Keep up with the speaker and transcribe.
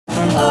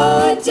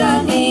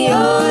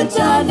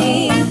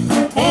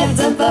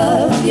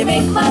You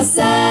make my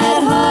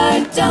sad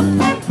heart jump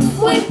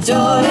with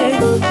joy.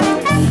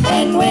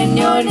 And when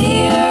you're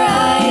near,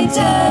 I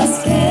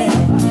just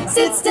can't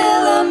sit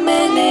still a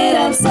minute.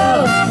 I'm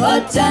so,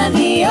 oh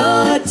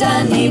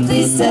Johnny,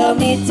 please tell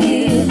me,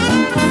 dear,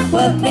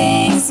 what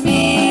makes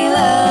me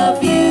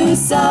love you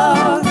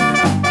so?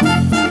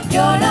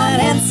 You're not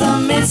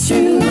handsome, it's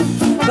true,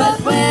 but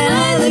when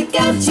I look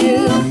at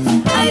you,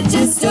 I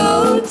just,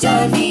 oh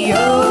Johnny,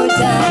 oh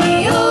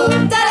Johnny, oh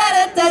da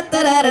da da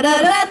da da da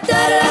da da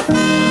da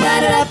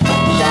da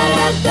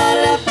da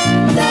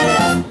da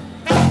da.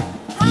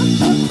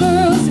 Half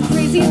girls are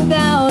crazy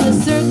about a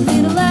certain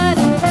little lad.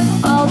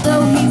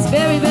 Although he's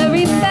very,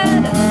 very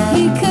bad,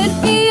 he could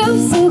be oh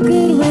so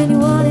good when he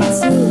wanted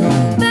to.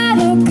 Bad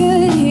or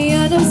good, he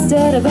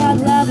understood about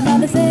love and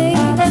other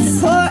things.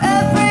 For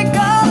every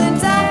girl in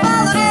town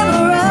followed him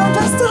around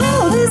just to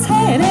hold his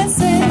hand and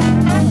sing.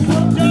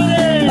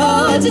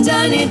 Oh,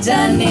 Johnny,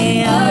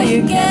 Johnny, all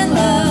you can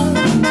love.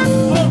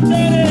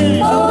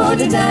 Oh,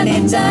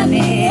 Johnny,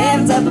 Johnny,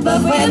 hands up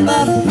above, way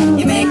above.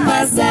 You make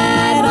my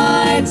sad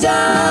heart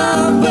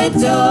jump with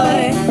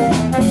joy.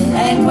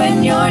 And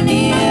when you're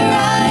near,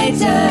 I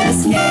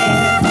just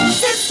can't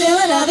sit still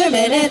another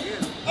minute.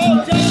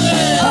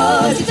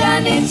 Oh,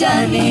 Johnny,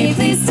 Johnny,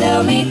 please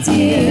tell me,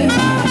 dear,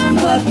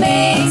 what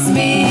makes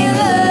me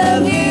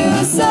love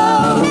you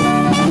so?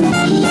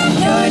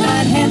 You're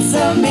not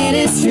handsome, it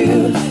is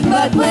true,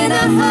 but when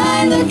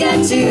I look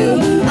at you,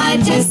 I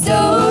just,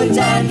 oh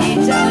Johnny,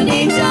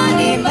 Johnny,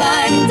 Johnny,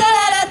 my da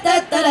da da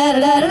da da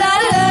da da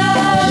da.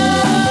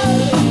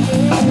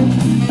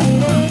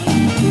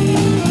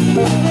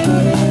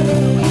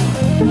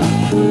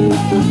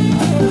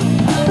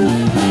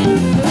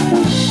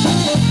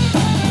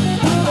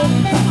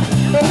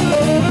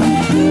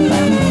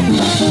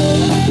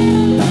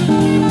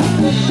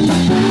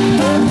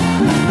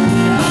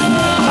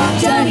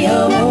 Johnny,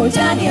 oh,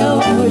 Johnny,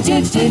 oh,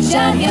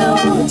 Johnny,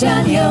 oh,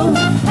 Johnny, oh,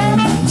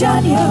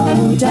 Johnny,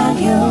 oh,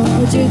 Johnny,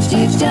 oh,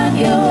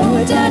 Johnny,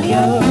 oh, Johnny,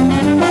 oh,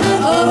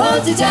 oh,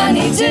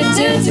 Johnny,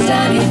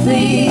 Johnny,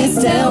 please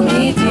tell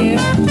me, dear,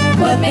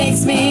 what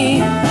makes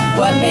me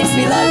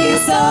love you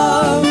so?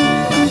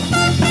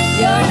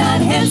 You're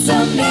not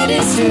handsome, it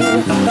is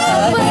true,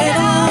 but when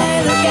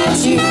I look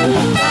at you,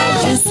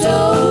 I just,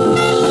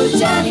 oh,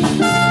 Johnny,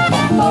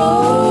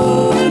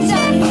 oh,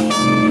 Johnny,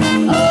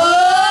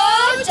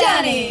 oh,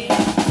 Johnny.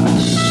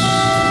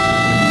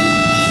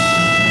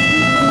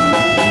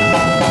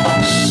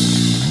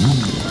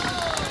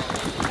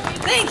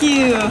 Thank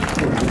you.